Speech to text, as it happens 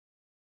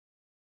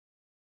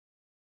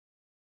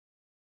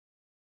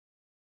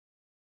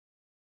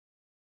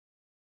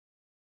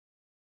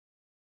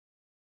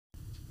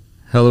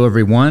Hello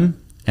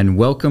everyone, and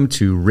welcome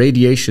to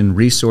Radiation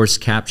Resource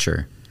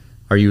Capture.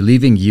 Are you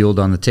leaving yield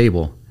on the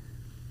table?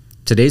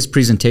 Today's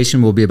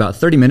presentation will be about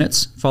 30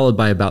 minutes, followed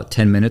by about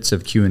 10 minutes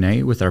of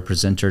Q&A with our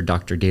presenter,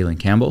 Dr. Gaylon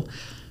Campbell,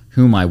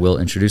 whom I will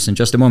introduce in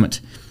just a moment.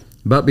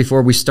 But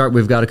before we start,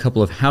 we've got a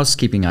couple of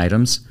housekeeping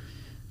items.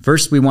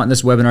 First, we want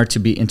this webinar to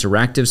be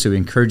interactive, so we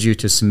encourage you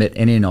to submit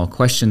any and all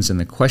questions in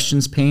the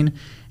questions pane,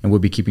 and we'll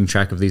be keeping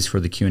track of these for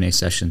the Q&A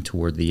session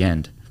toward the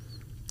end.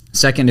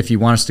 Second, if you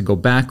want us to go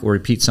back or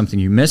repeat something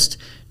you missed,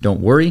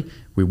 don't worry.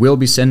 We will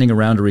be sending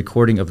around a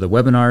recording of the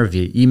webinar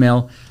via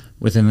email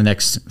within the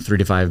next 3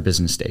 to 5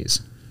 business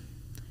days.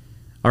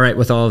 All right,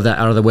 with all of that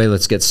out of the way,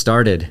 let's get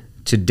started.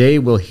 Today,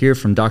 we'll hear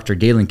from Dr.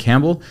 Gaylon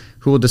Campbell,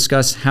 who will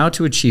discuss how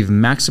to achieve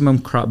maximum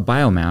crop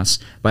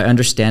biomass by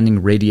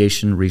understanding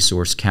radiation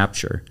resource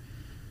capture.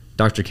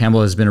 Dr.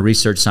 Campbell has been a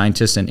research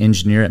scientist and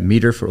engineer at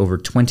Meter for over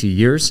 20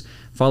 years,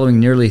 following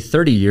nearly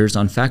 30 years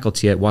on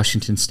faculty at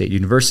Washington State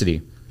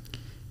University.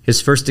 His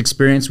first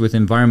experience with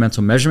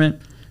environmental measurement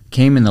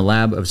came in the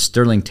lab of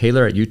Sterling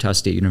Taylor at Utah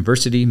State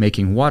University,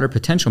 making water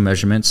potential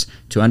measurements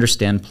to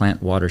understand plant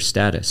water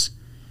status.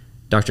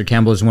 Dr.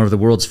 Campbell is one of the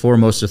world's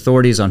foremost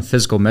authorities on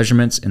physical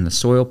measurements in the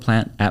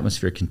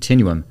soil-plant-atmosphere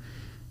continuum.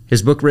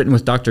 His book, written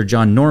with Dr.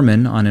 John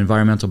Norman on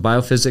environmental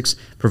biophysics,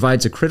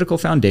 provides a critical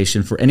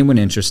foundation for anyone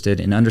interested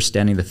in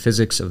understanding the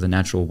physics of the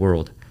natural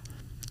world.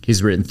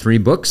 He's written 3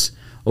 books,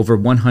 over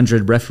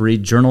 100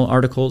 refereed journal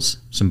articles,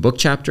 some book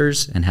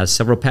chapters, and has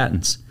several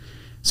patents.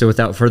 So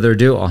without further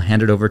ado, I'll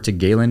hand it over to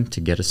Gaylon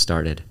to get us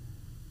started.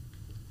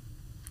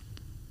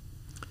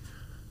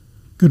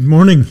 Good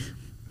morning.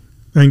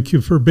 Thank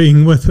you for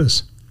being with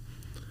us.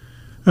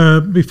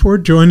 Before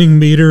joining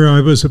Meter,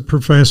 I was a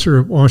professor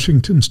at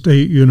Washington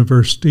State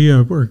University.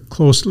 I worked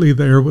closely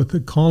there with a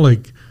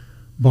colleague,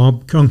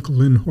 Bob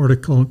Kunkel, in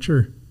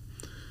horticulture.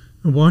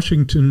 The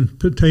Washington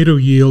potato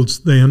yields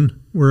then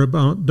were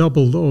about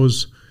double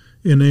those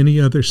in any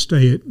other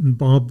state, and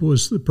Bob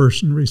was the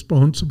person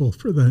responsible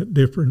for that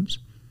difference.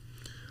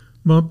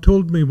 Bob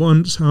told me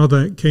once how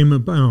that came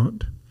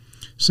about.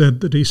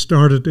 Said that he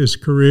started his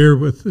career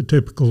with the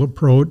typical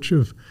approach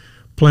of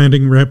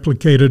planting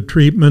replicated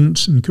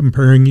treatments and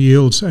comparing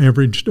yields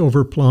averaged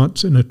over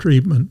plots in a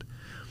treatment.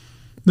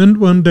 Then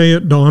one day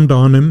it dawned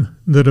on him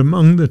that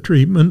among the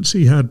treatments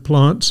he had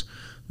plots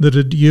that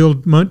had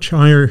yielded much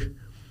higher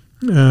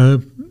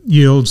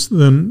yields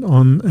than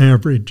on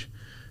average.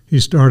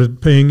 He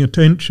started paying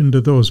attention to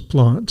those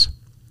plots.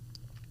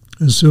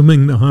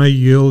 Assuming the high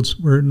yields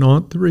were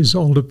not the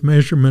result of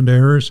measurement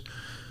errors,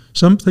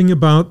 something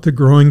about the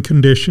growing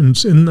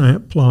conditions in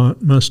that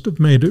plot must have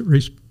made it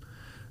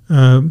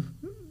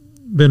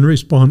been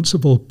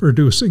responsible for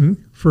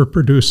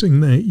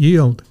producing that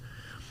yield.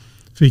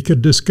 If he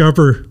could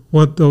discover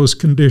what those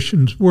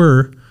conditions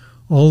were,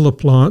 all the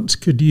plots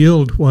could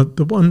yield what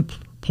the one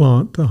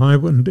plot, the high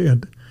one,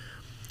 did.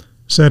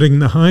 Setting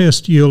the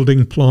highest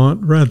yielding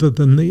plot rather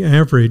than the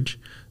average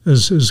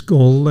as his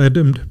goal led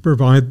him to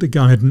provide the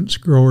guidance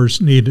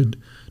growers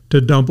needed to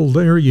double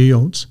their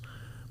yields.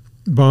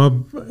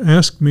 Bob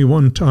asked me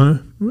one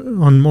time,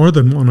 on more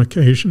than one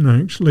occasion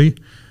actually,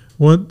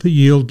 what the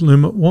yield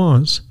limit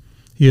was.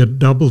 He had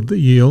doubled the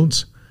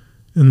yields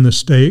in the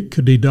state.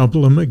 Could he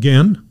double them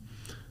again?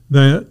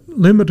 That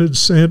limit is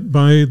set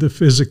by the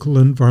physical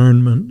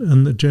environment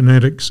and the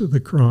genetics of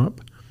the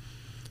crop.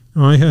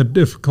 I had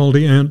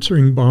difficulty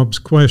answering Bob's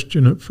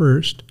question at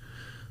first,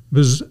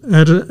 but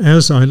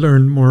as I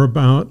learned more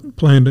about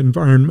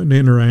plant-environment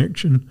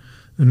interaction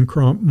and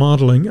crop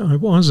modeling, I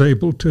was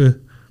able to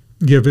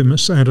give him a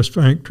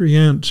satisfactory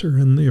answer,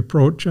 and the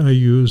approach I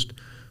used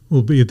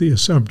will be the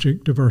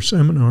subject of our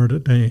seminar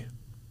today.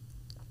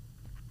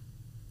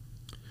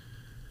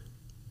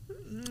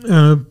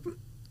 The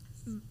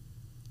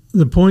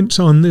points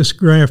on this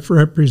graph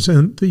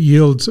represent the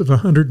yields of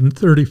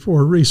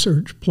 134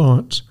 research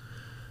plots.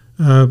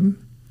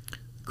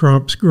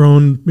 Crops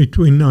grown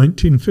between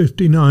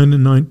 1959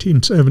 and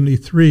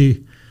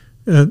 1973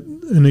 at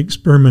an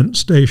experiment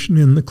station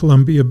in the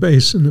Columbia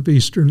Basin of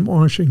eastern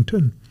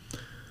Washington.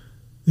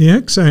 The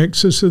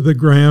x-axis of the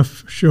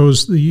graph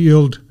shows the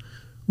yield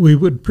we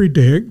would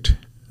predict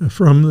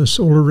from the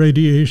solar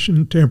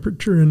radiation,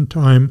 temperature, and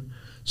time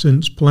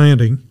since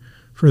planting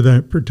for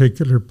that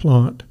particular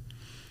plot.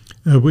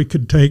 We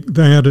could take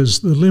that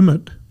as the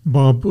limit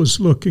Bob was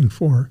looking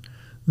for,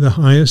 the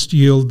highest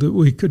yield that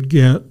we could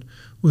get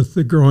with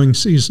the growing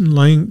season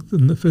length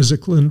and the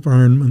physical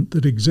environment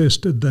that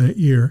existed that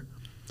year.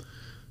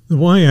 The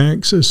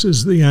y-axis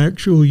is the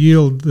actual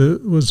yield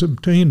that was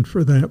obtained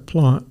for that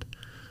plot.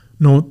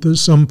 Note that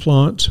some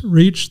plots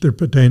reached their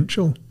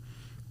potential.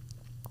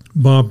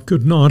 Bob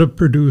could not have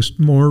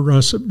produced more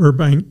russet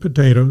Burbank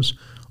potatoes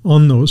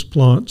on those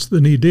plots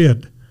than he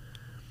did.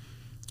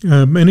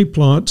 Many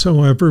plots,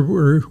 however,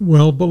 were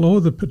well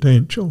below the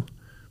potential,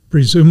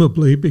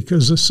 presumably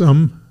because of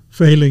some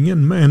failing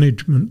in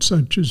management,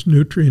 such as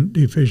nutrient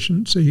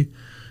deficiency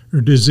or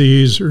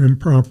disease or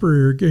improper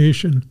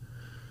irrigation.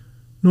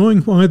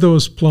 Knowing why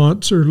those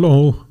plots are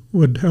low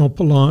would help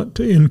a lot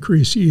to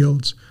increase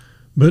yields,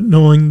 but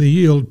knowing the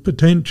yield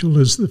potential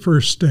is the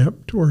first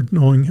step toward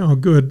knowing how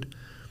good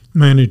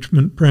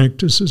management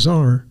practices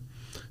are.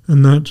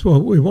 And that's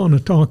what we want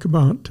to talk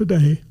about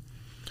today.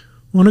 I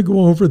want to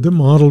go over the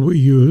model we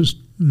used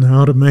and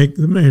how to make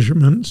the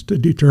measurements to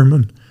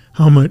determine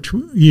how much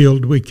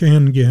yield we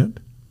can get.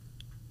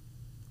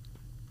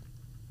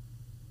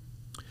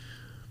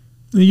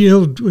 The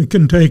yield we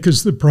can take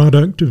as the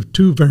product of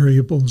two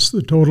variables,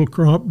 the total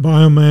crop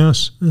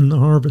biomass and the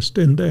harvest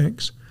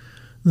index.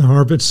 The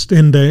harvest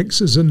index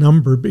is a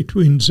number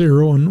between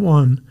 0 and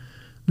 1.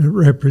 It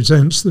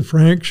represents the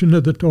fraction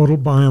of the total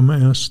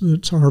biomass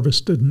that's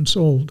harvested and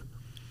sold.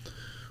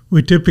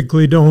 We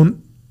typically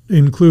don't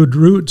include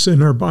roots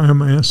in our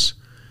biomass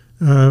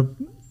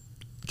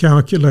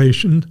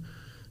calculation.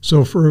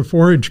 So for a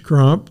forage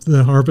crop,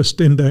 the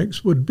harvest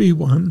index would be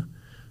 1.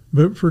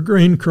 But for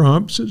grain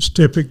crops, it's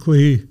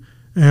typically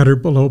at or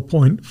below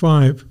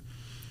 0.5.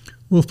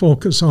 We'll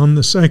focus on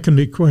the second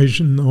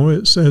equation, though.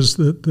 It says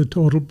that the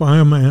total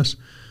biomass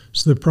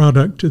is the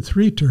product of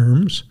three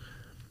terms: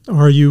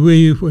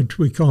 RUE, which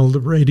we call the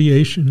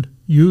radiation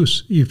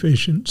use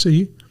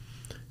efficiency,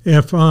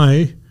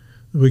 FI,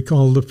 we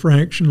call the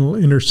fractional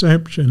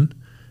interception,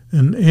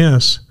 and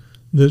S,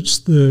 that's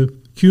the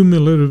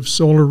cumulative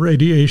solar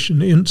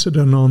radiation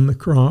incident on the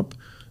crop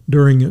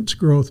during its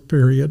growth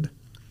period.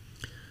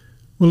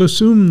 We'll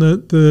assume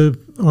that the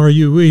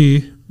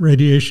RUE,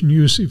 radiation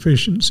use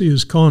efficiency,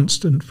 is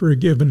constant for a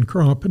given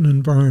crop and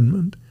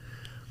environment.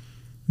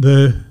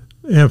 The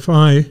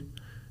FI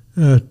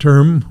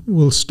term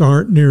will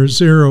start near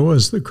 0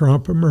 as the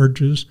crop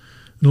emerges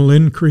and will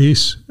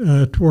increase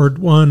toward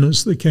 1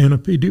 as the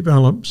canopy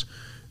develops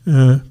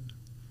and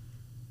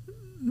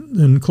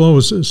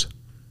closes,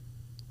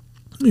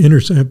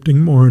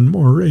 intercepting more and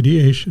more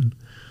radiation.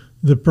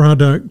 The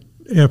product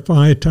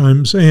FI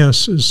times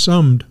S is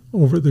summed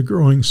over the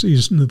growing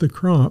season of the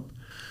crop.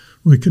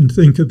 We can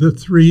think of the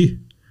three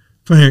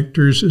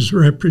factors as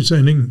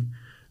representing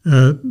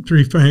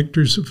three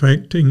factors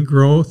affecting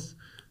growth: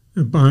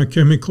 a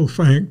biochemical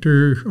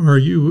factor,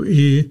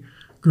 RUE,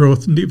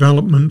 growth and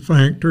development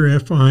factor,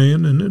 FI,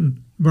 and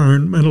an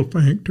environmental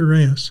factor,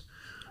 S.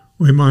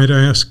 We might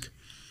ask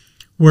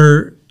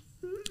where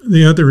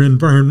the other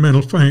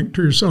environmental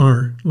factors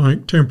are,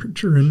 like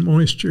temperature and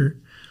moisture.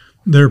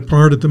 They're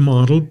part of the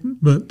model,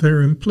 but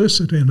they're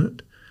implicit in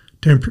it.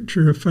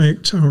 Temperature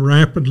affects how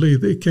rapidly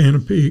the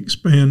canopy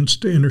expands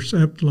to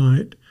intercept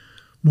light.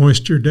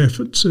 Moisture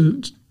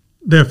deficit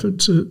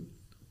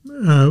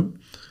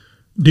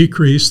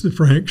decrease the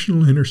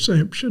fractional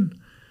interception.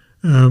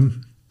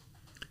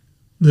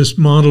 This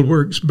model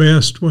works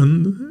best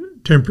when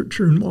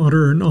temperature and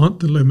water are not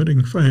the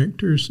limiting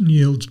factors and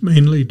yields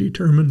mainly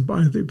determined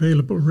by the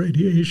available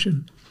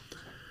radiation.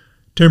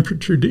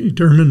 Temperature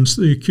determines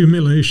the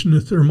accumulation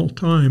of thermal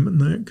time, and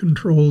that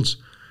controls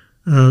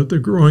the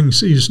growing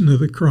season of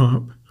the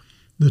crop.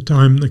 The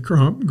time the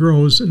crop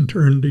grows, in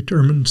turn,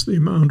 determines the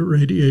amount of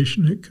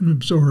radiation it can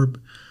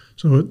absorb,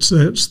 so it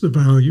sets the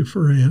value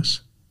for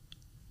S.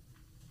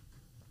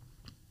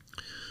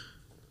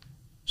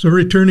 So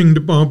returning to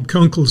Bob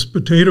Kunkel's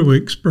potato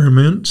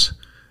experiments,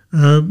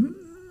 I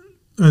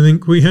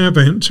think we have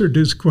answered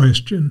his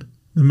question.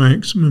 The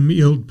maximum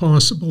yield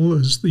possible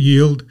is the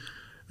yield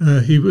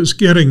he was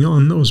getting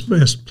on those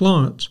best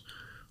plots,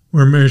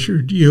 where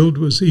measured yield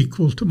was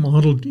equal to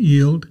modeled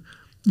yield.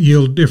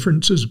 Yield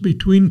differences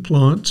between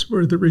plots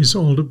were the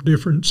result of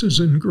differences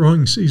in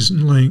growing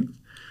season length,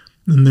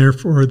 and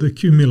therefore the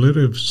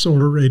cumulative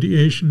solar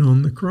radiation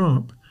on the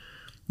crop.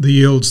 The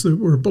yields that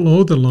were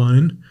below the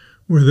line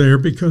were there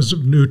because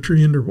of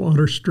nutrient or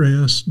water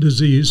stress,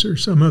 disease, or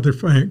some other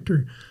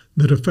factor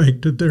that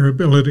affected their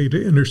ability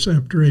to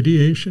intercept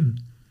radiation.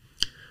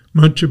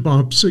 Much of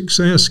Bob's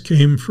success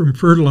came from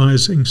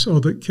fertilizing so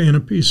that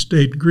canopies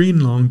stayed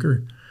green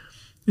longer,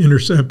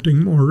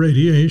 intercepting more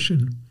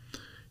radiation.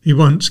 He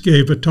once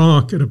gave a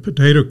talk at a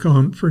potato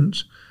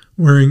conference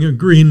wearing a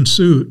green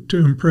suit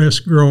to impress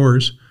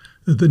growers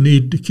of the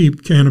need to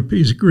keep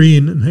canopies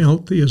green and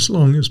healthy as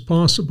long as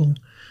possible.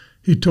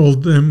 He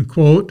told them,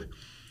 quote,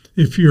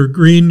 "If you're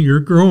green, you're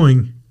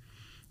growing,"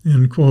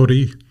 end quote.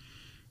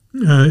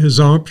 His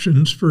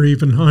options for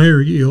even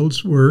higher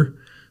yields were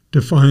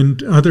to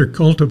find other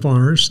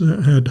cultivars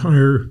that had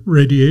higher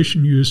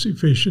radiation use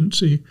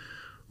efficiency,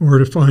 or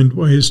to find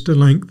ways to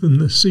lengthen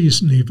the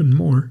season even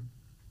more.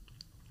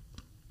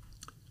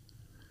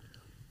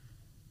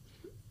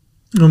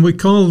 And we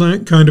call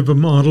that kind of a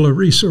model a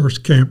resource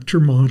capture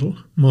model.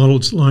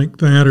 Models like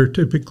that are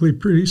typically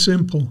pretty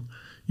simple.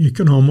 You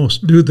can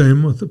almost do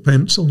them with a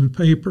pencil and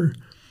paper,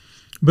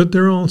 but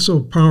they're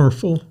also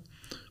powerful.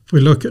 If we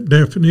look at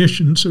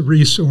definitions, a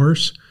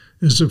resource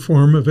is a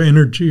form of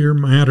energy or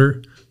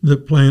matter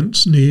that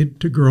plants need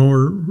to grow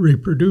or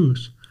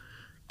reproduce.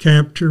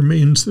 Capture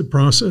means the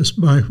process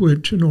by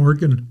which an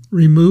organ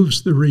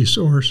removes the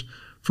resource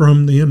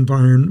from the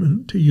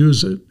environment to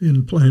use it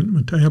in plant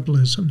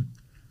metabolism.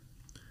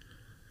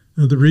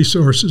 Now, the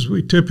resources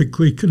we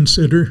typically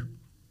consider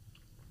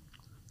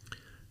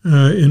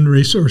in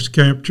resource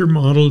capture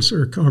models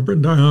are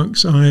carbon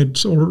dioxide,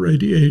 solar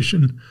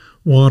radiation,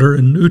 water,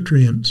 and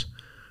nutrients.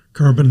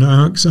 Carbon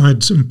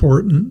dioxide is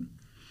important,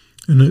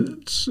 and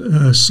its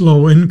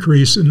slow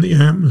increase in the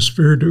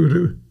atmosphere due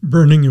to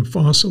burning of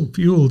fossil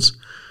fuels,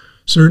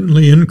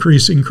 certainly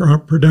increasing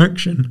crop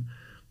production,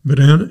 but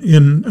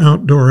in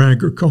outdoor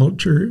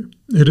agriculture,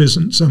 it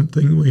isn't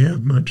something we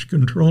have much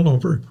control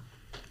over.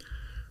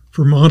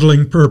 For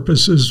modeling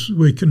purposes,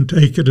 we can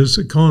take it as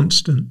a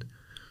constant.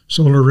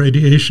 Solar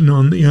radiation,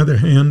 on the other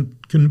hand,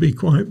 can be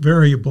quite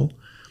variable,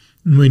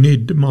 and we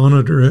need to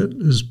monitor it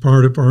as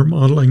part of our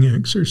modeling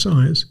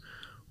exercise.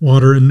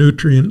 Water and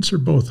nutrients are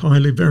both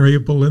highly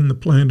variable in the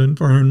plant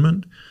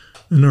environment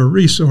and are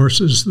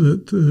resources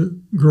that the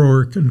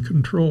grower can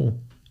control.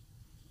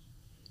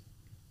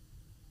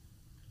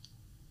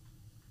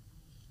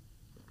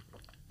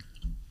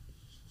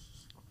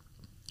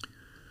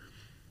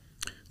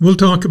 We'll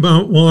talk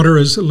about water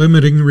as a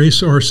limiting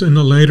resource in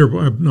a later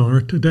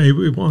webinar. Today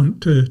we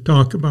want to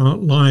talk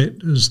about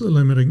light as the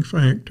limiting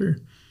factor.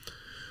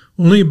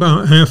 Only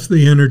about half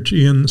the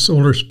energy in the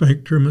solar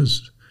spectrum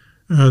is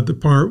the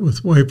part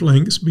with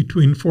wavelengths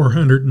between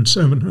 400 and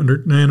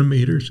 700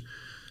 nanometers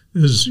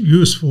is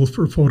useful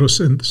for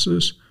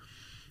photosynthesis.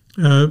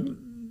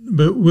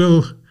 But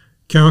we'll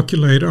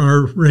calculate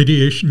our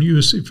radiation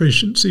use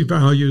efficiency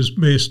values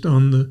based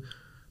on the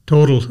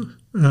total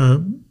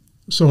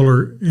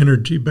solar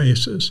energy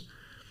basis.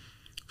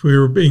 If we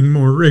were being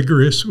more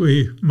rigorous,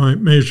 we might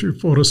measure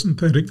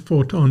photosynthetic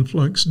photon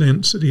flux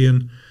density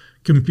and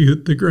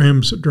compute the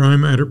grams of dry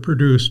matter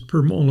produced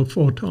per mole of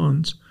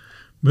photons.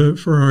 But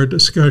for our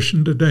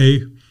discussion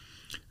today,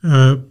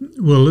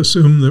 we'll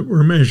assume that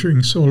we're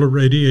measuring solar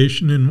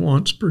radiation in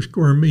watts per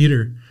square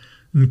meter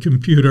and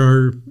compute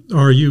our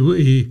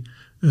RUE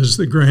as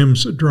the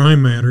grams of dry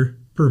matter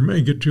per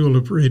megajoule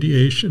of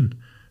radiation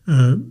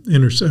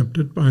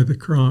intercepted by the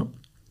crop.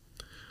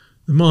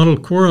 The model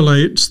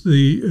correlates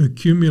the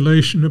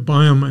accumulation of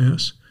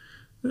biomass,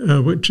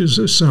 which is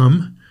a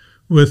sum,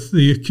 with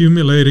the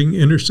accumulating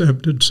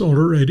intercepted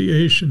solar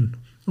radiation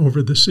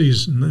over the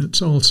season.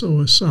 That's also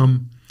a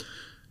sum.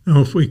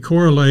 Now, if we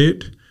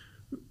correlate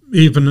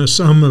even a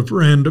sum of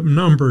random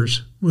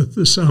numbers with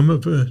the sum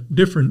of a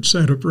different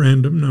set of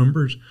random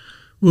numbers,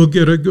 we'll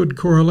get a good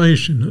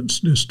correlation. It's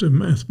just a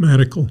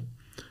mathematical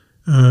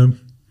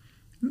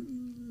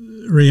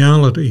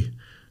reality.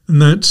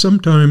 And that's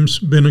sometimes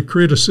been a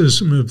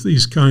criticism of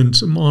these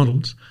kinds of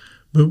models.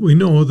 But we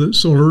know that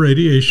solar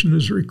radiation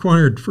is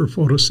required for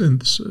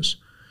photosynthesis.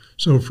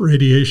 So if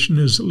radiation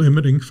is a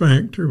limiting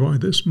factor, why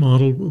this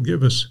model will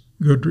give us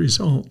good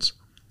results.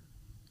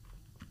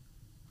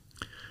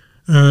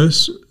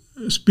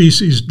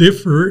 Species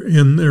differ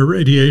in their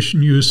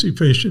radiation use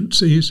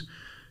efficiencies.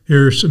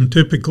 Here are some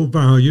typical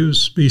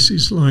values.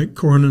 Species like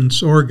corn and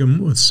sorghum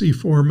with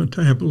C4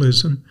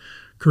 metabolism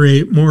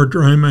create more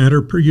dry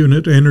matter per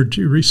unit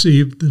energy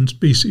received than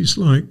species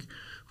like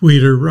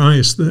wheat or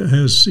rice that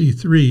has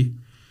C3.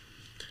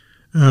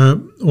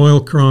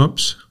 Oil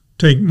crops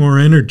take more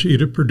energy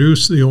to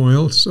produce the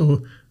oil,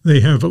 so they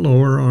have a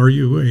lower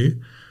RUA.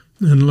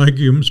 And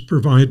legumes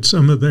provide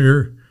some of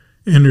their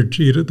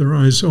energy to the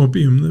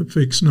rhizobium that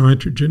fix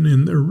nitrogen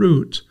in their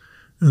roots,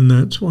 and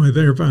that's why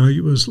their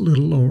value is a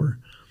little lower.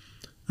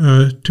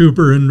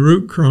 Tuber and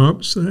root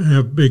crops that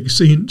have big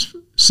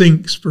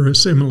sinks for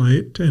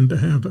assimilate tend to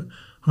have a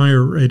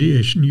higher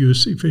radiation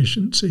use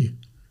efficiency.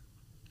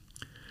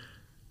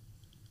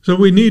 So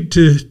we need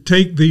to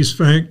take these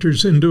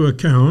factors into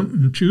account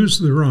and choose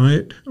the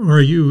right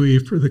RUE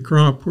for the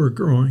crop we're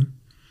growing.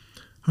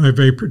 High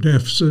vapor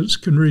deficits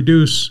can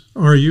reduce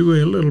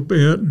RUE a little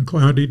bit, and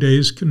cloudy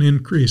days can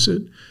increase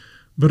it.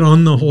 But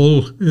on the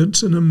whole,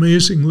 it's an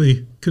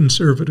amazingly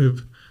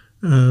conservative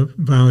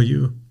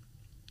value.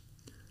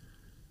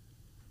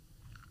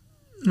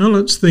 Now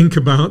let's think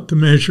about the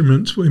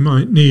measurements we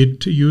might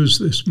need to use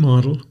this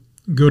model.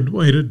 A good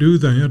way to do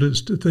that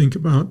is to think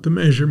about the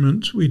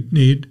measurements we'd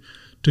need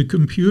to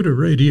compute a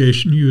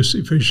radiation use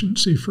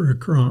efficiency for a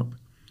crop.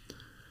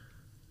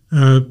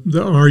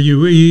 The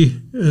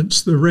RUE,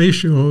 it's the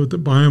ratio of the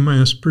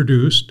biomass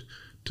produced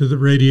to the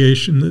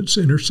radiation that's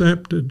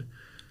intercepted.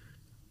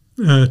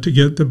 To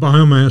get the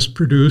biomass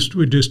produced,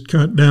 we just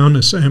cut down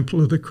a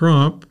sample of the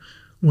crop,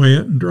 weigh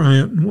it and dry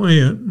it and weigh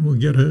it, and we'll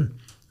get a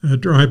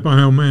dry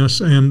biomass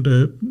and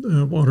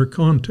a water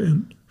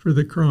content for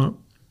the crop.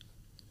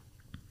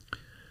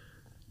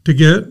 To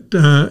get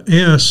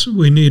S,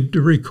 we need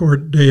to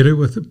record data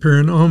with a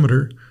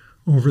pyranometer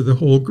over the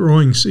whole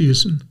growing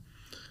season.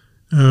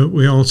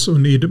 We also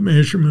need a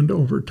measurement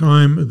over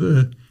time of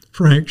the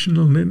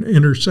fractional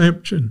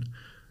interception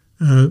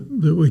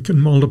that we can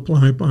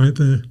multiply by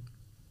the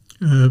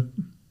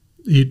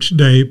each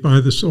day by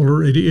the solar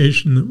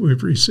radiation that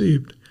we've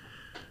received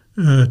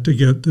to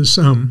get the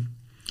sum.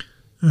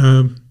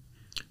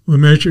 We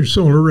measure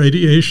solar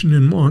radiation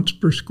in watts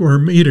per square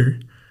meter,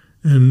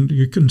 and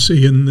you can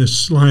see in this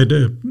slide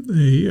a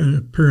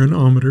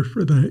pyranometer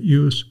for that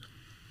use.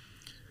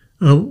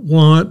 A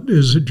watt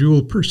is a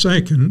joule per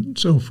second,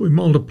 so if we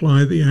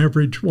multiply the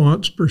average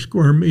watts per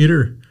square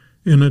meter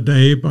in a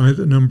day by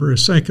the number of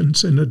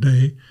seconds in a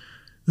day,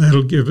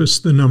 that'll give us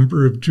the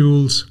number of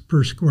joules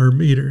per square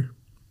meter.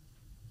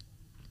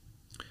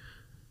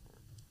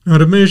 Now,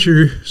 to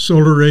measure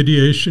solar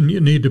radiation,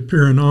 you need a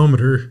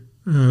pyranometer.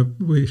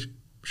 We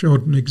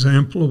showed an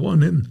example of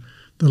one in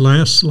the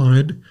last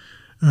slide.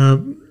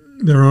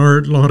 There are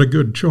a lot of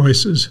good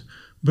choices,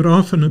 but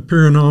often a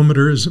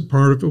pyranometer is a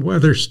part of a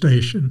weather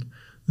station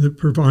that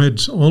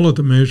provides all of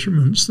the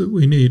measurements that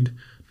we need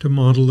to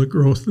model the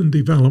growth and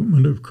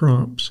development of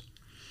crops.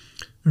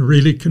 A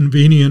really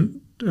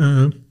convenient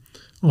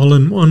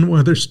all-in-one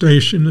weather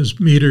station is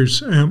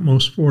Meters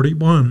Atmos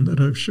 41 that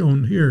I've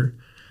shown here.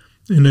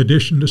 In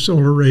addition to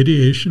solar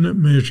radiation, it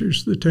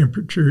measures the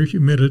temperature,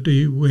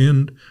 humidity,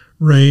 wind,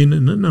 rain,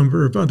 and a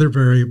number of other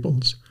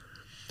variables.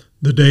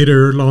 The data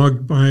are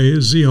logged by a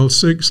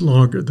ZL6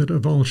 logger that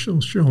I've also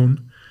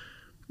shown.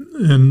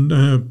 And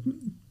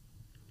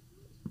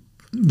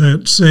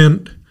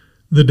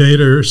the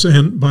data are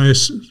sent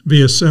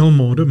via cell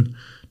modem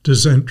to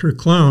Zentra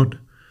Cloud,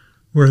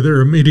 where they're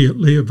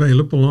immediately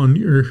available on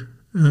your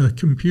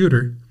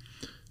computer.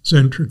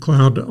 Zentra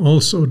Cloud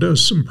also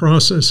does some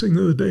processing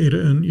of the data,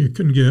 and you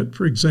can get,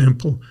 for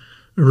example,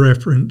 a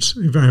reference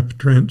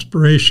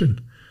evapotranspiration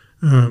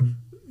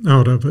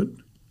out of it.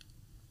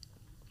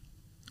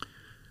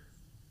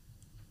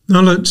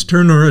 Now let's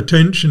turn our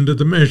attention to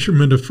the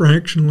measurement of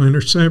fractional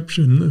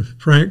interception, the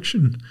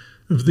fraction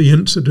of the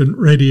incident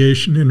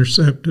radiation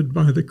intercepted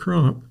by the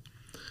crop.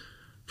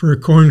 For a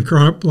corn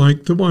crop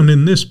like the one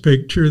in this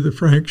picture, the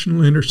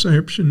fractional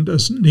interception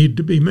doesn't need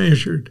to be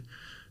measured.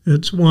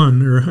 It's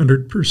 1 or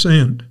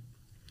 100%.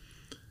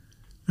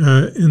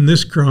 In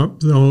this crop,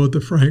 though,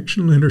 the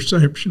fractional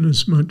interception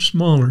is much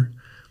smaller,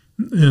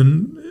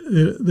 and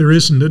there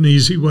isn't an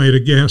easy way to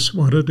guess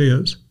what it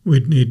is.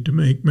 We'd need to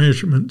make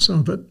measurements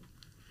of it.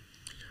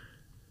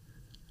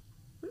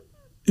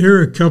 Here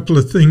are a couple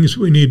of things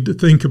we need to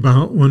think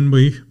about when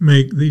we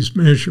make these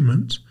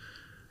measurements.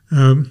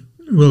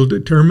 We'll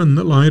determine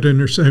the light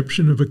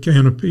interception of a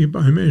canopy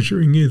by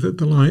measuring either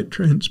the light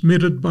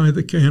transmitted by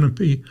the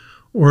canopy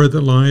or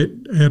the light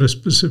at a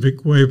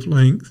specific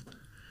wavelength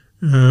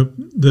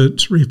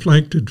that's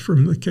reflected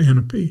from the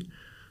canopy.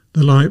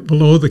 The light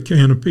below the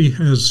canopy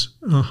has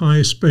a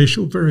high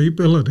spatial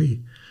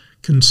variability,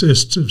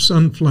 consists of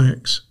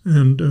sunflecks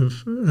and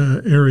of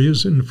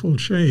areas in full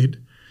shade.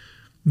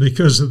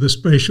 Because of the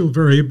spatial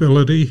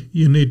variability,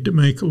 you need to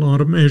make a lot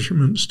of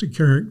measurements to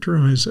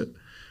characterize it,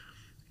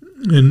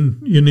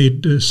 and you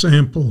need to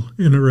sample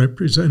in a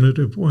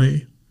representative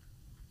way.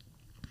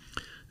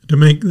 To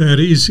make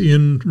that easy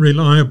and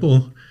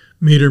reliable,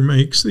 Meter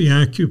makes the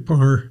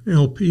Acupar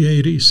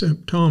LP80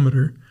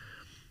 septometer.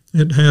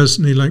 It has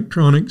an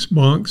electronics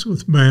box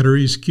with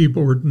batteries,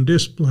 keyboard, and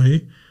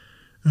display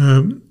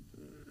that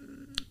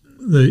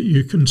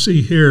you can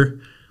see here.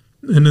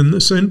 And then the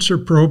sensor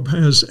probe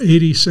has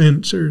 80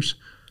 sensors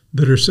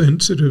that are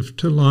sensitive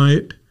to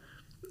light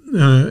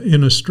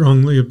in a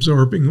strongly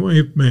absorbing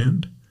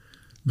waveband.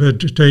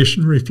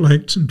 Vegetation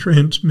reflects and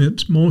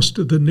transmits most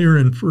of the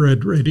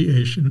near-infrared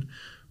radiation,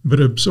 but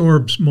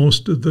absorbs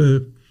most of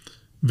the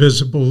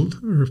visible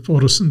or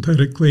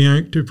photosynthetically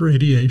active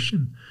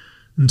radiation.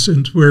 And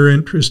since we're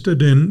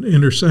interested in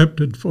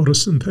intercepted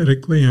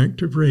photosynthetically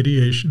active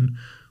radiation,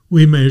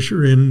 we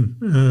measure in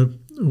a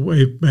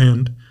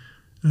waveband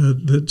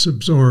that's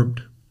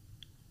absorbed.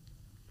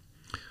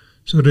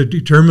 So to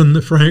determine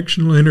the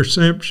fractional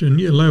interception,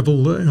 you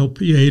level the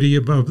LP80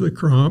 above the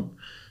crop,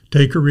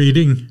 take a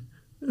reading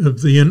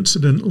of the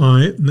incident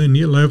light, and then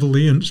you level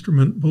the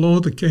instrument below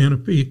the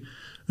canopy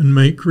and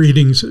make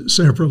readings at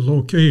several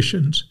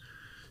locations.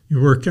 You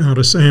work out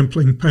a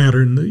sampling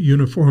pattern that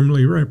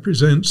uniformly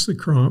represents the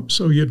crop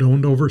so you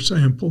don't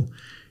oversample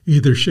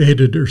either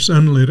shaded or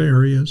sunlit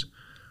areas.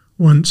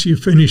 Once you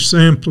finish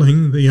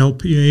sampling, the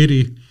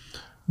LP80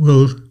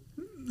 will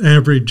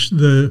average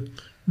the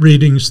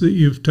readings that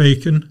you've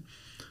taken.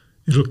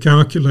 It'll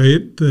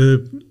calculate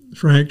the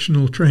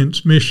fractional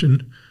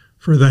transmission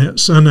for that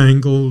sun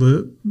angle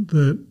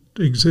that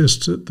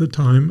exists at the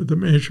time of the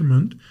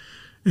measurement.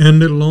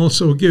 And it'll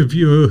also give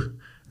you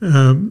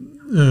a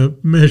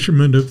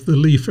measurement of the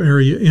leaf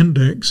area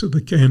index of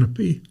the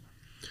canopy.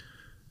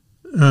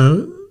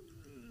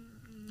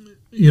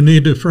 You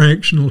need a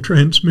fractional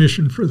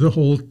transmission for the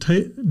whole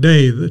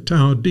day, the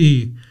tau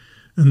D,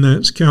 and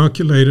that's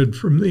calculated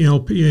from the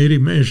LP80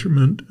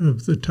 measurement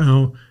of the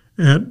tau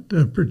at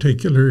a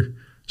particular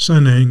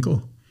sun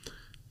angle.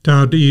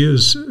 Tau D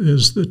is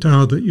the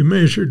tau that you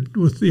measured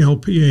with the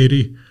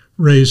LP80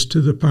 raised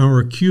to the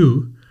power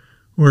Q,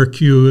 where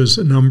Q is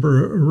a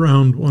number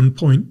around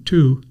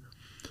 1.2.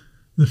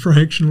 The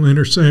fractional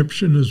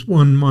interception is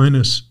 1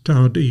 minus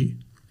tau D.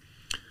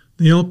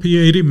 The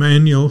LP80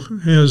 manual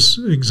has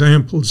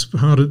examples of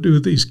how to do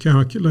these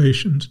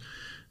calculations.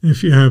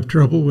 If you have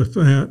trouble with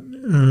that,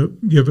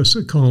 give us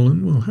a call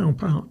and we'll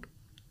help out.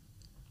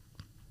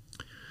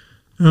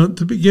 Now, at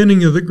the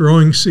beginning of the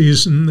growing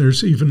season,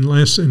 there's even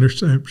less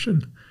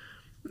interception.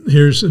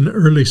 Here's an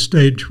early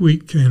stage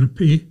wheat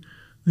canopy.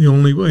 The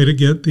only way to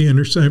get the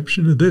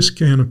interception of this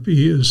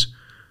canopy is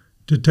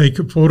to take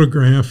a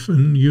photograph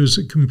and use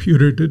a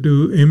computer to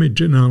do image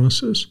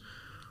analysis,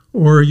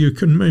 or you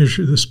can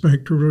measure the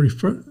spectral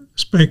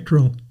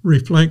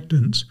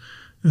reflectance,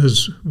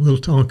 as we'll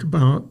talk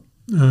about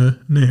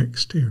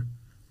next here.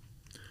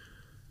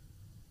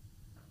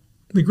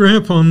 The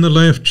graph on the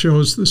left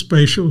shows the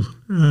spectral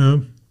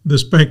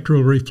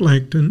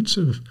reflectance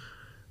of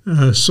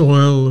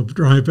soil, of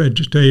dry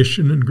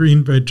vegetation and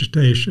green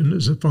vegetation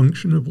as a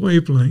function of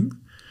wavelength.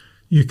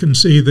 You can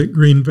see that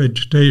green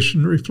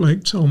vegetation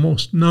reflects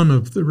almost none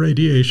of the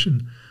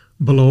radiation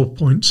below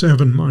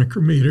 0.7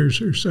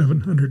 micrometers or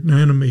 700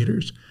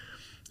 nanometers,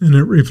 and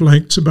it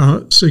reflects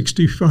about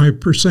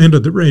 65%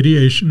 of the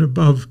radiation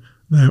above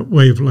that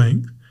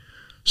wavelength.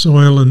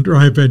 Soil and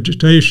dry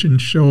vegetation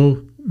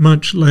show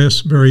much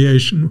less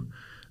variation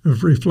of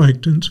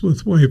reflectance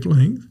with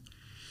wavelength.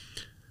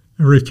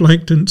 A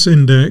reflectance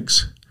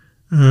index,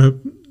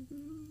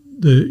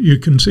 you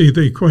can see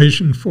the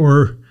equation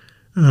for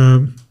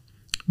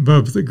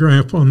above the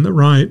graph on the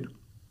right,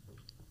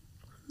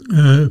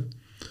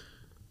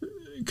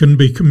 can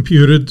be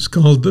computed. It's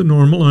called the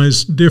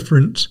normalized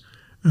difference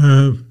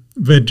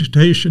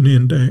vegetation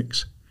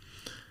index.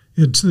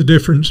 It's the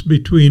difference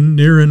between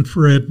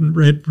near-infrared and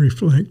red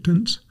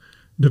reflectance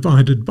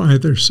divided by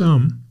their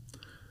sum.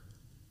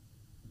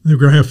 The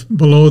graph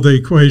below the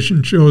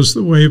equation shows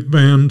the wave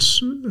bands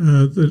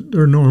that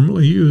are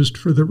normally used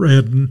for the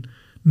red and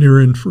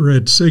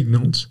near-infrared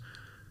signals.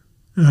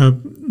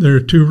 There are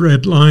two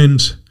red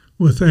lines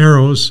with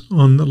arrows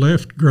on the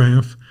left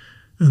graph,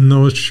 and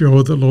those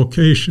show the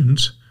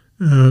locations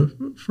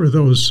for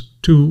those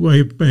two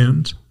wave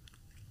bands.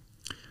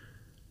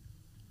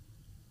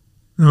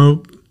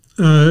 Now,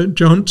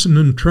 Johnson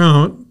and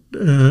Trout,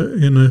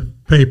 in a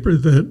paper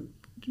that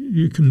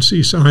you can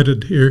see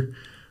cited here,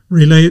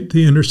 relate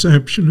the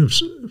interception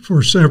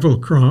for several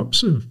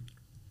crops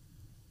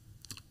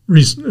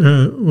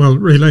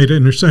relate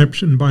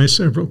interception by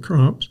several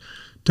crops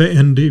to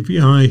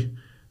NDVI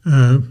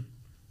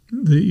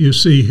that you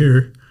see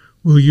here.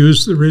 We'll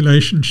use the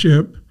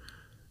relationship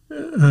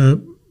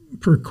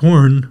per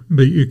corn,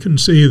 but you can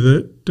see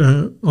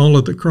that all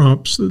of the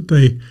crops that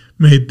they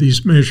made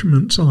these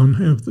measurements on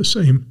have the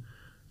same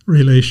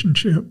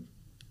relationship.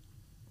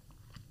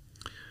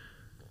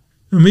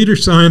 Now, meter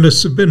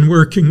scientists have been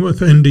working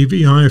with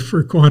NDVI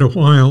for quite a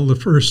while. The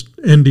first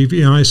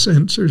NDVI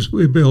sensors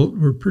we built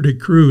were pretty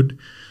crude.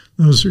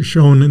 Those are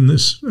shown in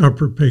this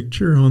upper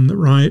picture on the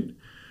right.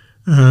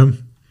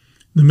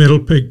 The middle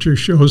picture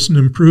shows an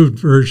improved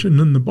version,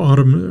 and the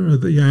bottom are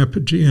the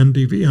Apogee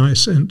NDVI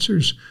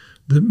sensors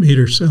that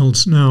Meter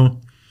sells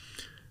now.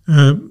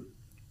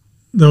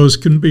 Those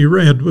can be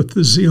read with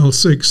the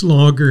ZL6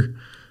 logger,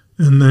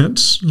 and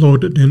that's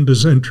loaded into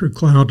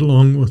ZentraCloud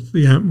along with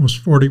the Atmos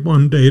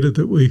 41 data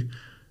that we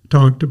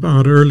talked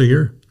about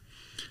earlier.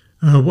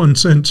 One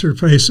sensor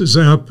faces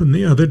up and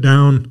the other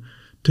down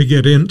to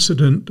get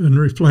incident and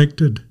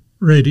reflected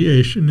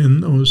radiation in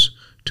those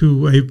two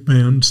wave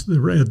bands, the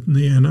red and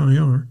the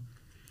NIR.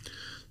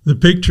 The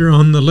picture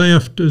on the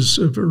left is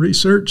of a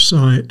research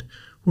site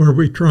where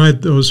we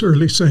tried those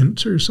early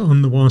sensors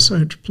on the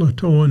Wasatch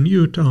Plateau in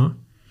Utah.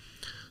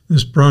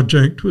 This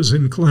project was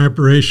in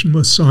collaboration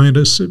with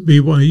scientists at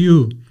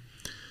BYU.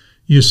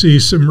 You see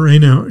some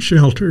rainout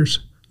shelters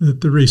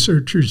that the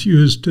researchers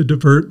used to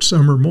divert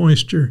summer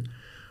moisture.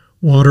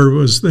 Water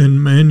was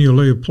then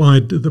manually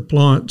applied to the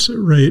plots at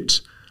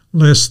rates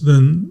less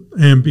than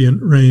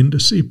ambient rain to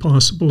see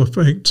possible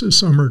effects of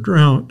summer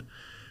drought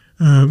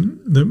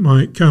that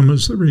might come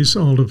as the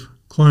result of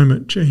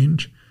climate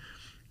change.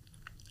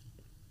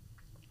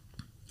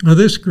 Now,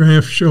 this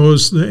graph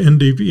shows the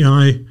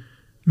NDVI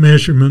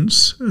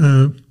measurements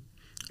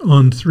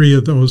on three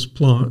of those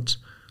plots.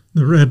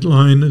 The red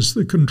line is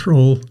the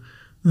control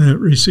that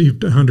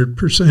received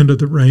 100% of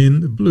the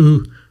rain. The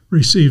blue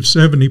received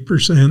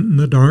 70%, and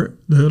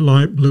the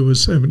light blue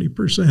was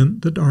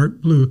 70%. The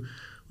dark blue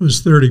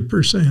was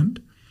 30%.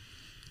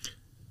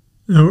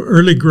 Now,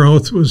 early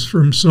growth was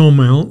from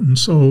snowmelt, and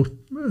so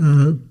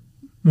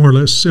more or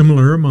less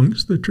similar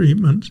amongst the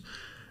treatments.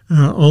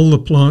 All the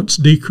plots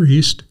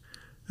decreased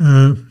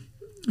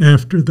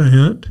after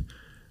that.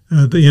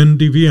 The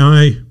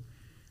NDVI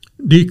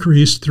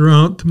decreased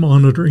throughout the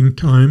monitoring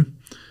time,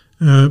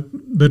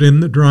 but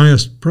in the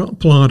driest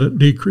plot it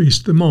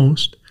decreased the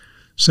most.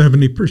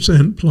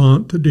 70%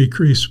 plot, the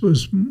decrease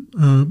was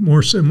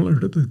more similar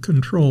to the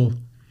control.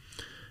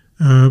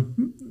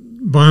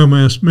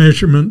 Biomass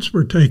measurements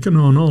were taken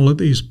on all of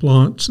these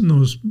plots, and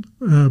those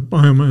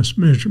biomass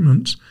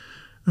measurements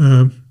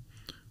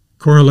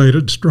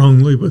correlated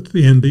strongly with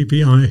the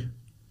NDVI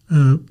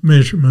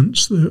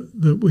measurements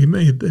that we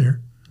made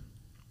there.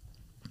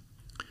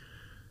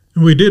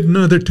 And we did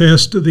another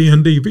test of the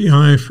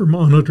NDVI for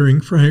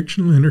monitoring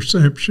fractional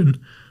interception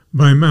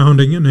by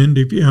mounting an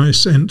NDVI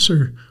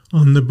sensor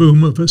on the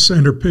boom of a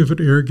center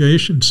pivot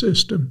irrigation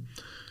system.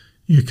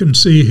 You can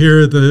see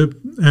here the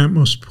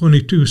Atmos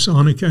 22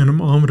 sonic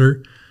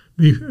anemometer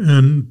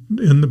and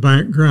in the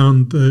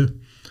background the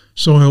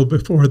soil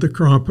before the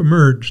crop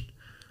emerged.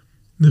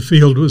 The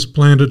field was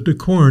planted to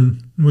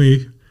corn.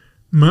 We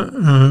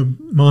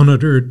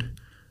monitored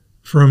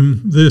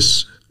from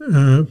this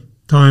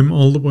time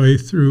all the way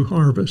through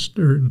harvest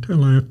or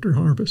until after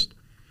harvest.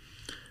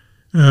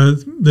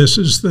 This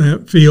is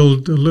that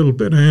field a little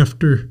bit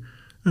after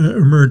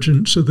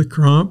emergence of the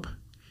crop.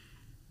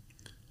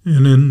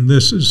 And then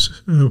this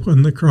is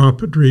when the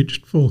crop had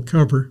reached full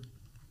cover.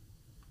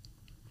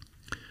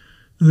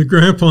 The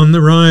graph on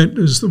the right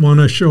is the one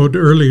I showed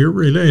earlier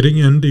relating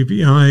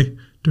NDVI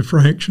to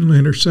fractional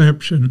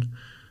interception.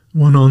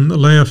 One on the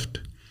left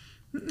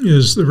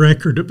is the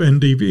record of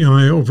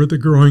NDVI over the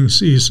growing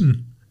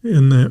season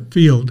in that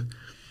field.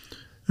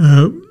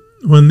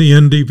 When the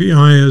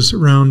NDVI is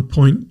around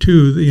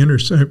 0.2, the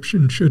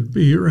interception should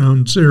be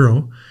around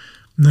 0.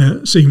 And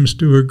that seems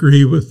to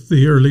agree with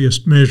the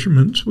earliest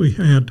measurements we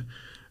had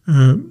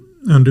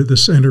under the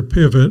center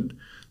pivot.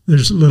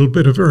 There's a little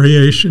bit of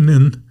variation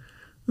in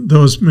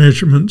those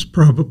measurements,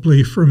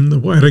 probably from the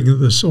wetting of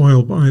the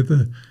soil by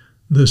the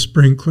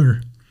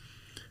sprinkler.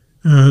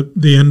 The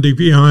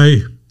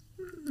NDVI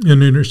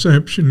in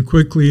interception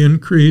quickly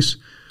increased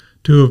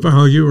to a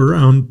value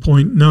around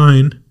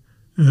 0.9,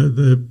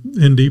 the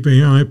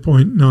NDVI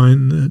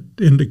 0.9 that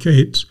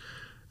indicates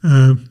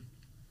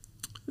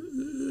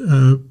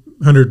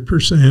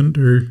 100%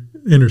 or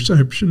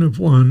interception of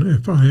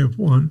 1, FI of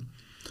 1.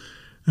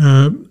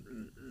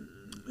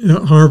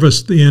 At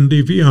harvest, the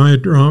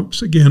NDVI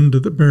drops again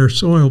to the bare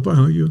soil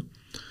value.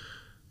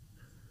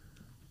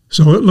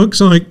 So it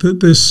looks like that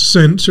this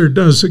sensor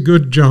does a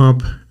good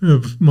job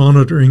of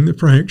monitoring the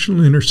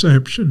fractional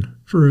interception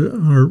for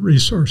our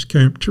resource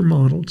capture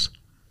models.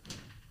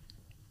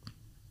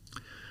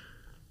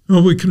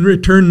 Well, we can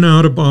return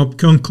now to Bob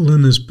Kunkel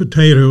and his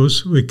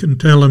potatoes. We can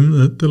tell him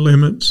that the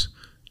limits,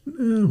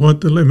 what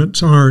the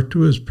limits are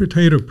to his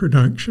potato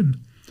production.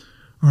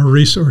 Our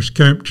resource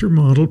capture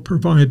model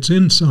provides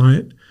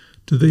insight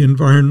to the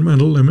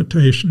environmental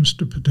limitations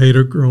to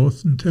potato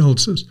growth and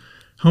tells us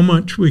how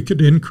much we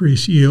could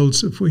increase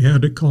yields if we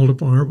had a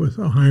cultivar with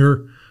a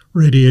higher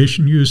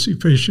radiation use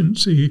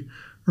efficiency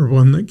or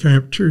one that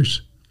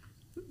captures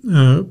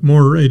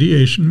more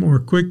radiation more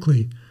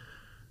quickly.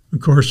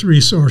 Of course,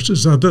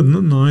 resources other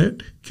than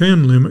light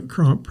can limit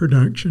crop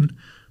production,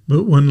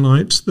 but when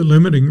light's the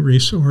limiting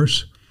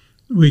resource,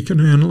 we can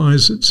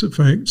analyze its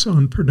effects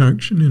on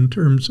production in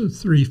terms of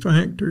 3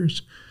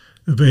 factors: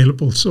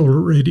 available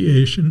solar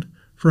radiation,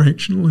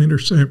 fractional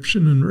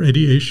interception, and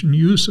radiation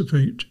use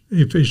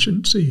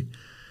efficiency.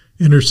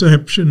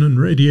 Interception and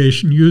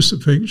radiation use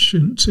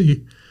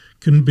efficiency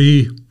can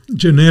be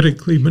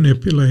genetically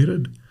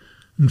manipulated,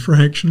 and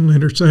fractional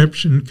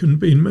interception can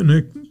be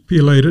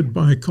manipulated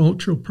by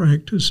cultural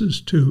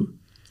practices too.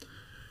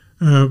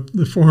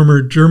 The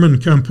former German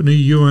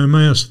company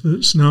UMS,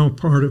 that's now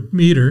part of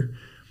Meter,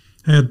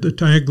 had the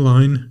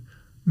tagline,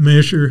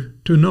 "Measure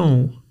to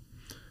know."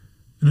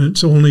 And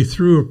it's only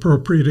through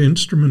appropriate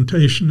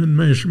instrumentation and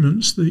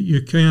measurements that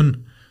you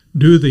can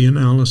do the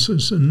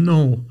analysis and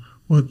know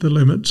what the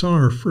limits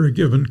are for a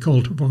given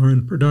cultivar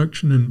and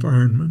production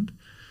environment.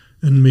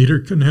 And Meter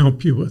can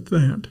help you with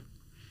that.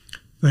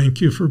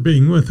 Thank you for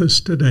being with us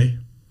today.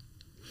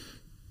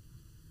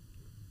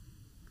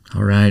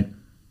 All right.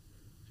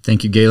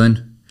 Thank you,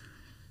 Gaylon.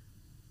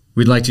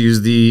 We'd like to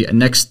use the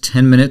next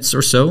 10 minutes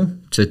or so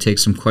to take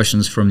some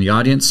questions from the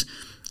audience.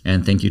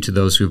 And thank you to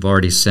those who've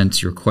already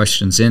sent your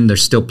questions in.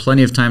 There's still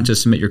plenty of time to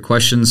submit your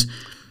questions,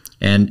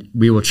 and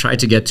we will try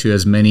to get to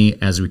as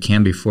many as we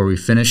can before we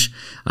finish.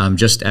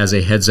 Just as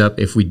a heads up,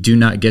 if we do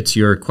not get to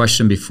your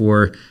question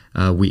before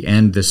we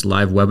end this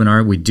live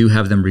webinar, we do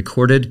have them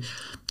recorded,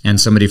 and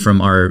somebody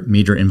from our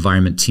Meter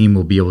Environment team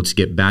will be able to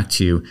get back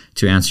to you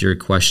to answer your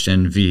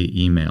question via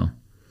email.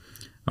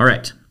 All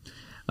right.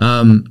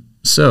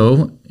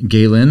 So,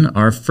 Gaylon,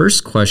 our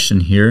first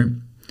question here,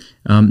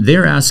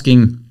 they're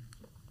asking,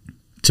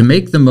 to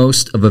make the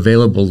most of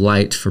available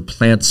light for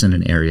plants in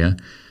an area,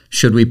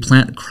 should we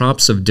plant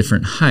crops of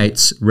different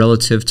heights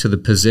relative to the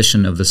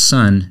position of the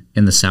sun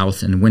in the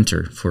south in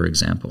winter, for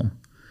example?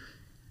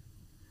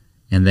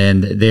 And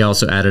then they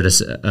also added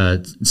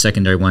a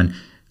secondary one.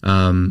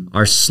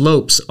 Are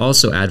slopes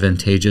also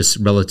advantageous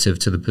relative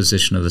to the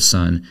position of the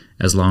sun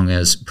as long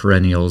as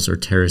perennials or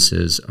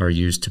terraces are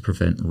used to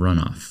prevent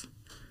runoff?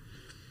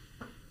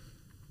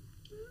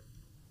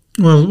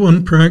 Well,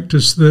 one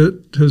practice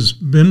that has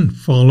been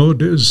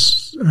followed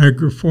is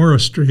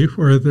agroforestry,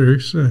 where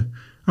there's an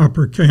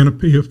upper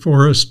canopy of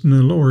forest and a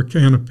lower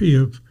canopy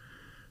of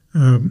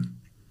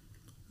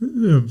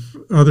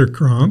other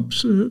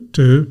crops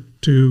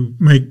to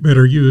make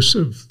better use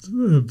of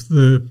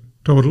the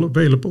total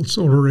available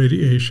solar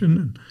radiation.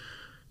 And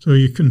so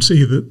you can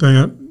see that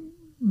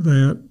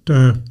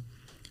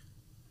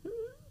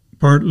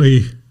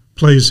partly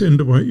plays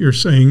into what you're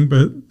saying,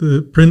 but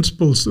the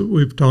principles that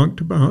we've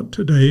talked about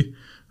today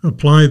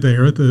apply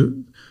there, that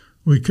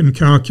we can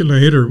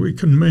calculate or we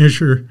can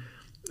measure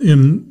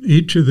in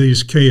each of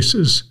these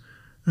cases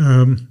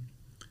when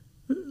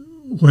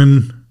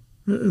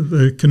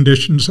the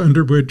conditions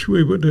under which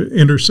we would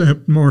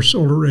intercept more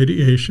solar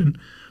radiation.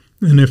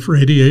 And if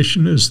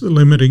radiation is the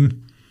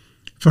limiting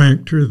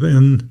factor,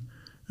 then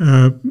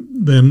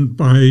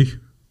by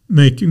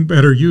making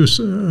better use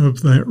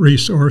of that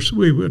resource,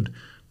 we would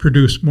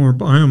produce more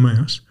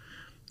biomass.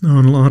 Now,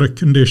 in a lot of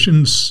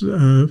conditions,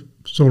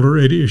 solar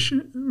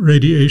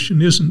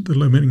radiation isn't the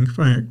limiting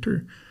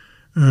factor.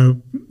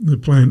 The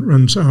plant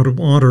runs out of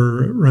water,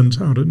 or it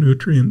runs out of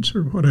nutrients,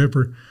 or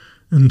whatever.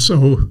 And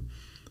so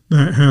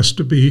that has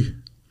to be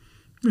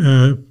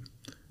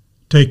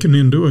taken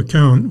into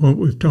account. What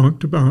we've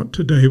talked about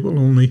today will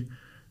only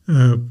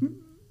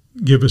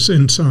give us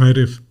insight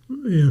if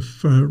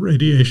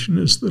radiation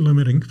is the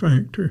limiting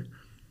factor.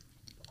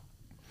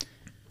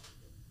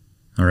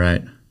 All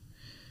right.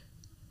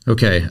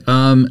 Okay.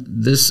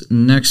 This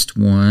next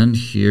one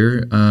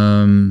here,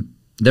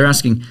 they're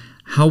asking,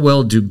 how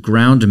well do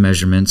ground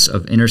measurements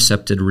of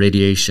intercepted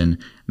radiation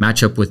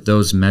match up with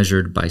those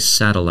measured by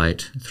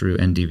satellite through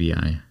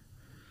NDVI?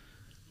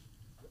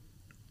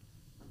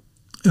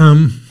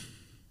 Well,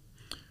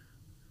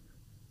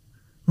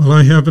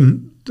 I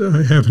haven't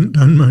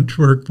done much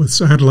work with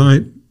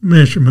satellite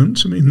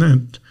measurements. I mean,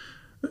 that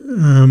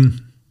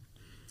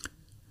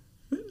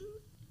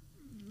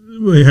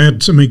we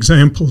had some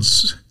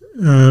examples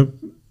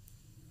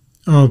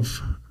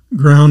of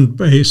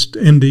ground-based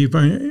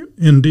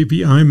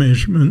NDVI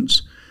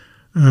measurements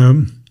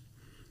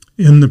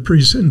in the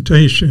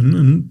presentation,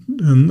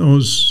 and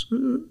those,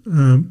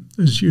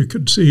 as you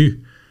could see,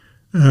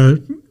 there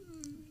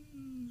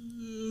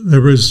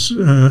was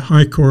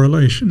high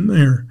correlation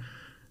there.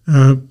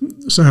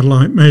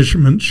 Satellite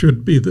measurements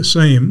should be the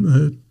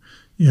same.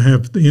 You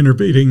have the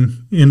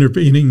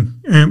intervening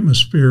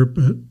atmosphere,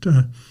 but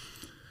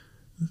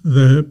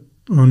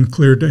on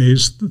clear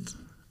days,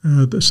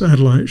 the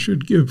satellite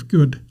should give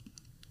good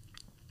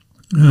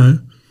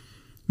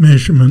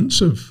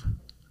measurements of,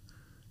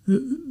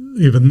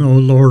 even though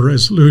lower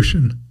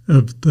resolution,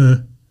 of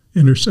the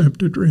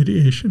intercepted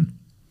radiation.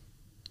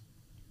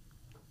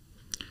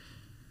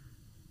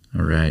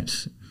 All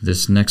right.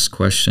 This next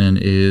question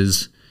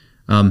is,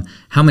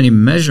 how many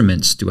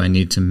measurements do I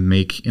need to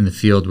make in the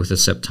field with a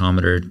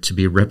septometer to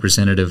be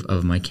representative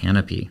of my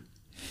canopy?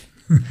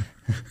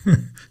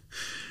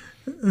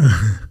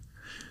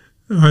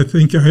 I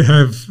think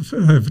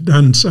I've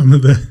done some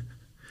of the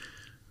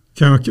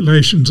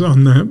calculations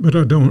on that, but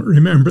I don't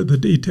remember the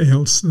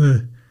details.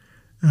 The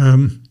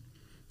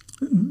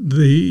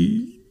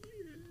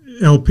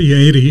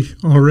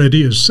LP80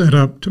 already is set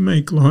up to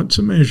make lots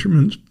of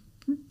measurements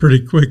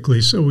pretty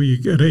quickly, so you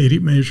get 80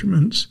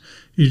 measurements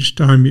each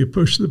time you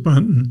push the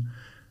button,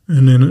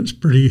 and then it's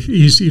pretty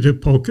easy to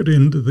poke it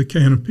into the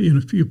canopy in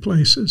a few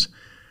places.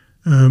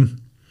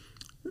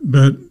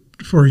 But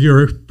for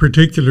your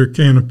particular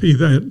canopy,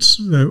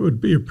 that would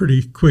be a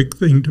pretty quick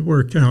thing to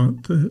work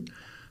out, that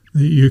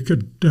you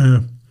could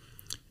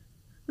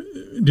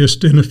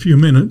just in a few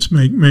minutes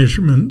make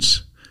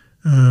measurements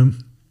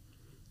and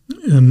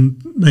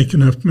make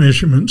enough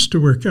measurements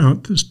to work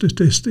out the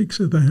statistics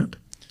of that.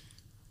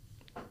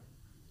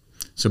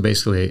 So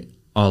basically,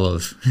 all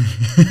of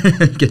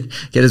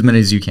get as many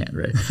as you can,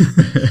 right?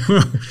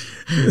 Well,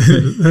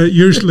 that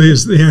usually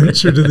is the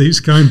answer to these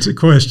kinds of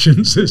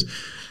questions. Is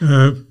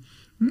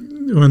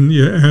when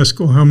you ask,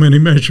 well, how many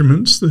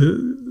measurements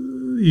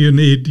you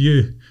need,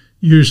 you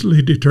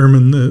usually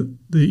determine that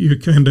you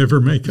can't ever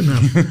make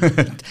enough.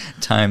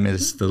 Time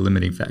is the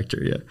limiting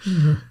factor, yeah.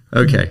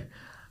 Okay.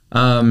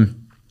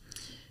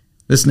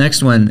 This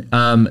next one,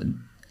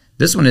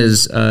 this one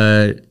is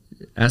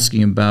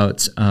asking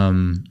about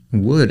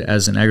wood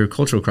as an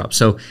agricultural crop.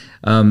 So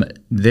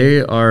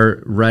they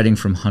are writing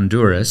from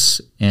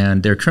Honduras,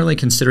 and they're currently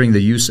considering the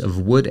use of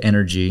wood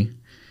energy.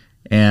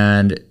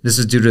 And this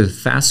is due to the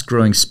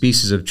fast-growing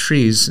species of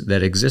trees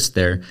that exist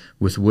there,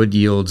 with wood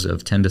yields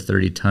of 10 to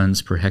 30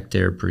 tons per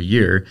hectare per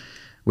year,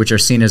 which are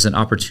seen as an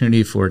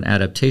opportunity for an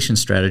adaptation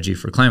strategy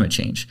for climate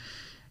change.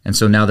 And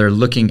so now they're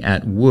looking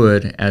at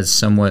wood as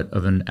somewhat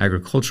of an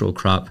agricultural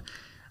crop.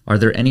 Are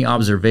there any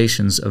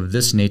observations of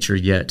this nature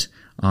yet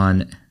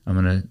on, I'm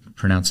going to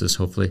pronounce this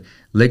hopefully,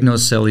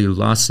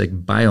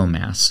 lignocellulosic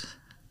biomass?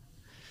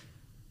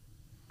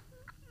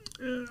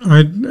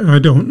 I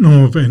don't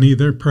know of any.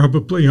 There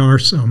probably are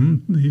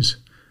some. These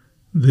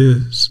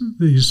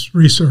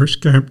resource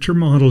capture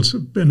models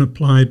have been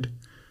applied,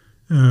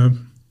 I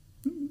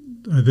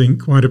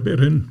think, quite a bit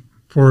in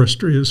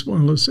forestry as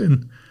well as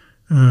in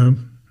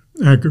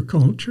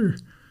agriculture.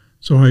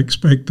 So I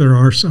expect there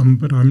are some,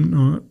 but I'm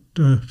not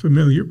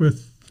familiar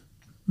with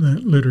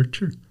that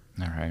literature.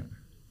 All right.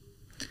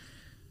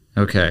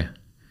 Okay.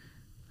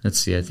 Let's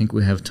see. I think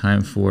we have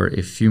time for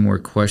a few more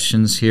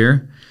questions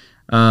here.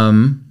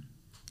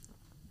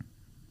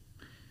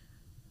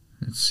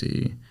 Let's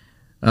see.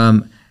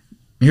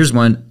 Here's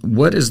one.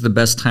 What is the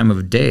best time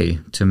of day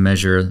to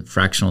measure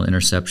fractional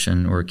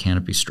interception or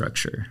canopy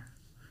structure?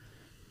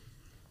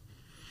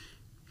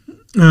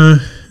 Well,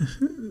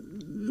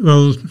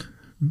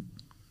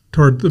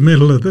 toward the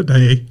middle of the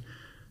day,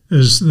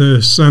 as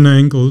the sun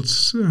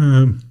angles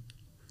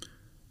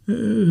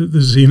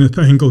the zenith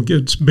angle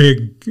gets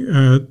big,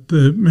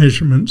 the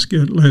measurements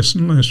get less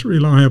and less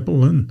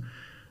reliable, and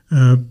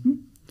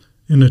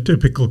in a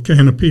typical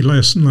canopy,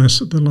 less and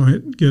less of the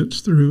light gets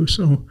through.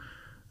 So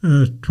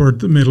toward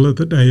the middle of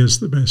the day is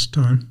the best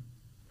time.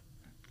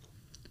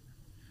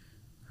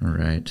 All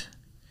right.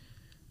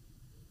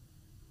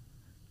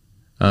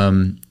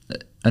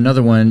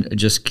 Another one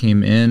just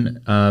came in.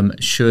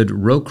 Should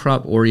row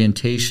crop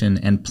orientation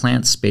and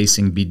plant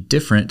spacing be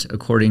different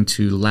according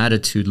to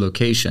latitude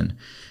location?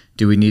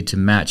 Do we need to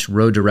match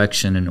row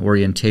direction and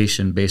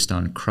orientation based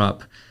on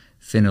crop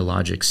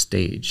phenologic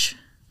stage?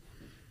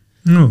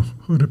 Oh,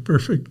 what a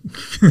perfect,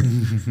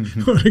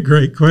 what a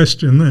great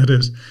question that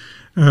is.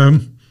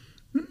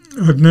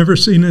 I've never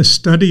seen a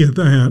study of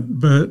that,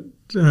 but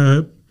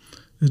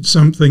it's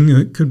something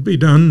that could be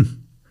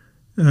done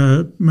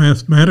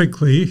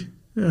mathematically.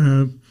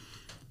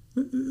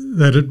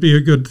 That'd be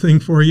a good thing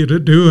for you to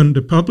do and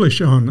to publish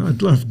on.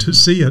 I'd love to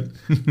see it.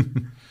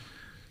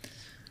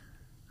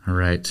 All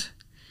right.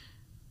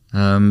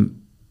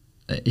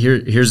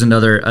 Here's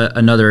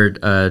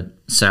another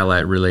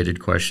satellite-related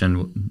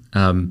question.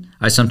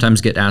 I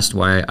sometimes get asked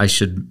why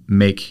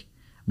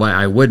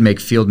I would make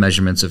field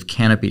measurements of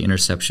canopy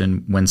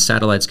interception when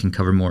satellites can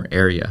cover more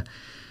area.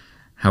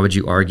 How would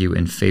you argue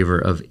in favor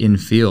of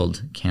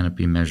in-field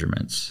canopy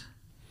measurements?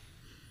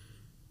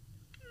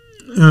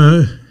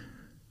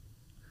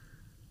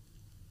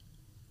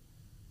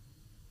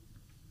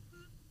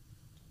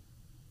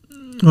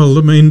 Well,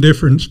 the main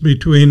difference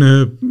between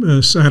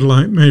a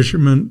satellite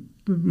measurement,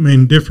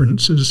 main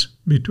differences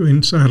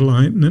between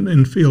satellite and an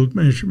in-field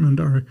measurement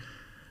are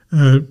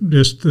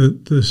just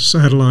that the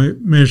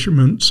satellite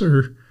measurements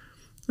are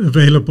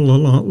available a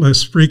lot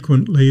less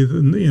frequently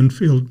than the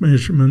in-field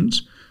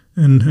measurements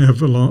and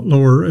have a lot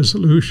lower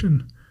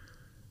resolution.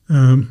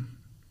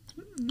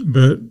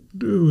 But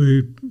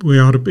we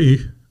ought to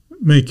be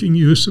making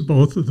use of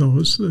both of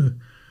those. The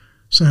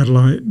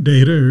satellite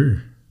data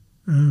are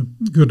a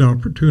good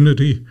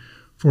opportunity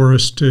for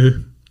us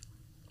to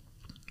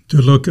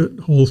look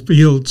at whole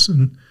fields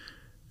and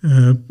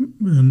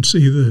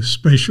see the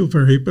spatial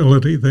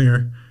variability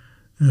there.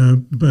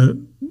 But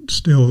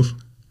still,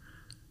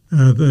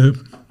 the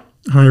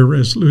higher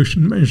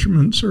resolution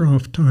measurements are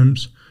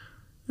oftentimes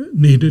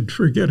needed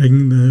for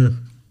getting the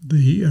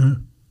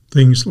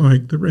things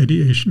like the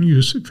radiation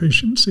use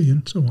efficiency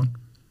and so on.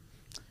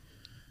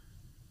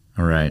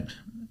 All right.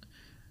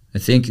 I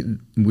think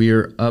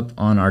we're up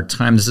on our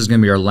time. This is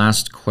going to be our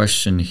last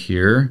question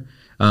here.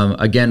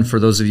 Again, for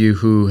those of you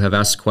who have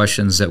asked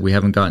questions that we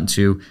haven't gotten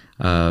to,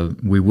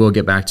 we will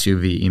get back to you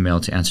via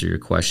email to answer your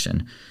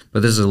question.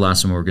 But this is the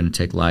last one we're going to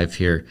take live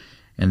here.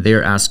 And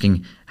they're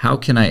asking, how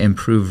can I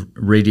improve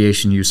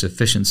radiation use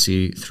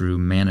efficiency through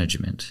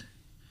management?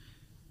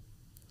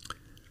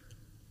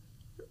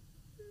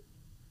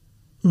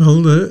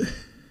 Well,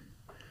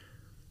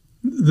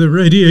 the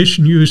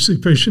radiation use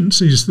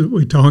efficiencies that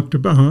we talked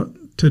about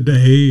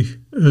today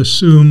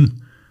assume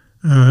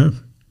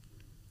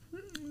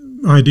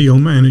ideal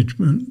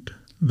management,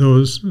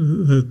 those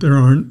that there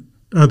aren't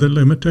other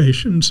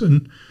limitations.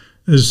 And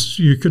as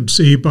you could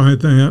see by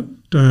that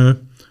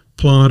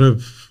plot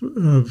of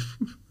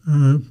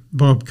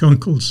Bob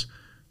Kunkel's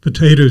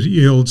potato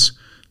yields,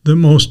 that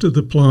most of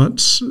the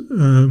plots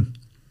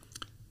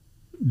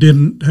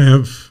didn't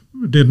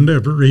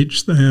ever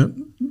reach that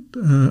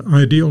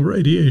ideal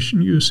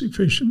radiation use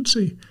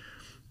efficiency.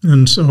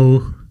 And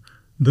so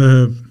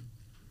the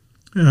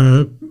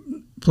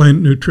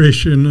plant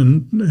nutrition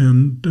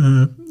and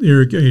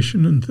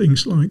irrigation and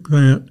things like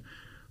that,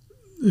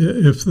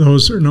 if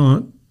those are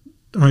not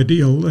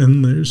ideal,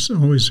 then there's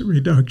always a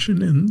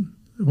reduction in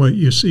what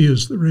you see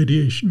as the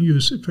radiation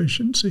use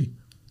efficiency.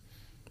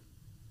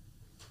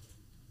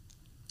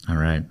 All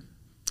right.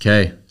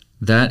 Okay.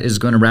 That is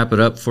going to wrap it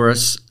up for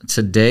us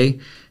today.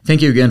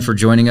 Thank you again for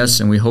joining us,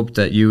 and we hope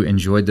that you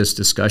enjoyed this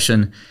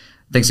discussion.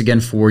 Thanks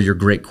again for your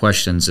great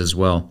questions as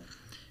well.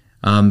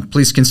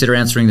 Please consider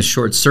answering the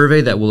short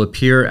survey that will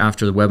appear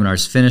after the webinar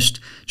is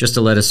finished, just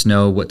to let us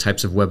know what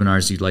types of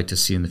webinars you'd like to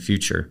see in the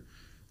future.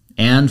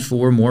 And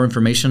for more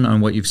information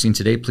on what you've seen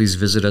today, please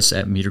visit us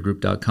at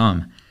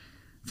metergroup.com.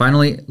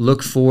 Finally,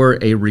 look for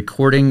a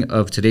recording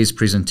of today's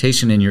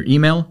presentation in your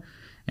email,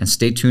 and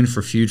stay tuned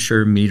for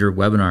future Meter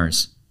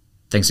webinars.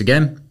 Thanks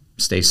again,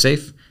 stay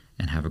safe,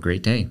 and have a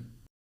great day.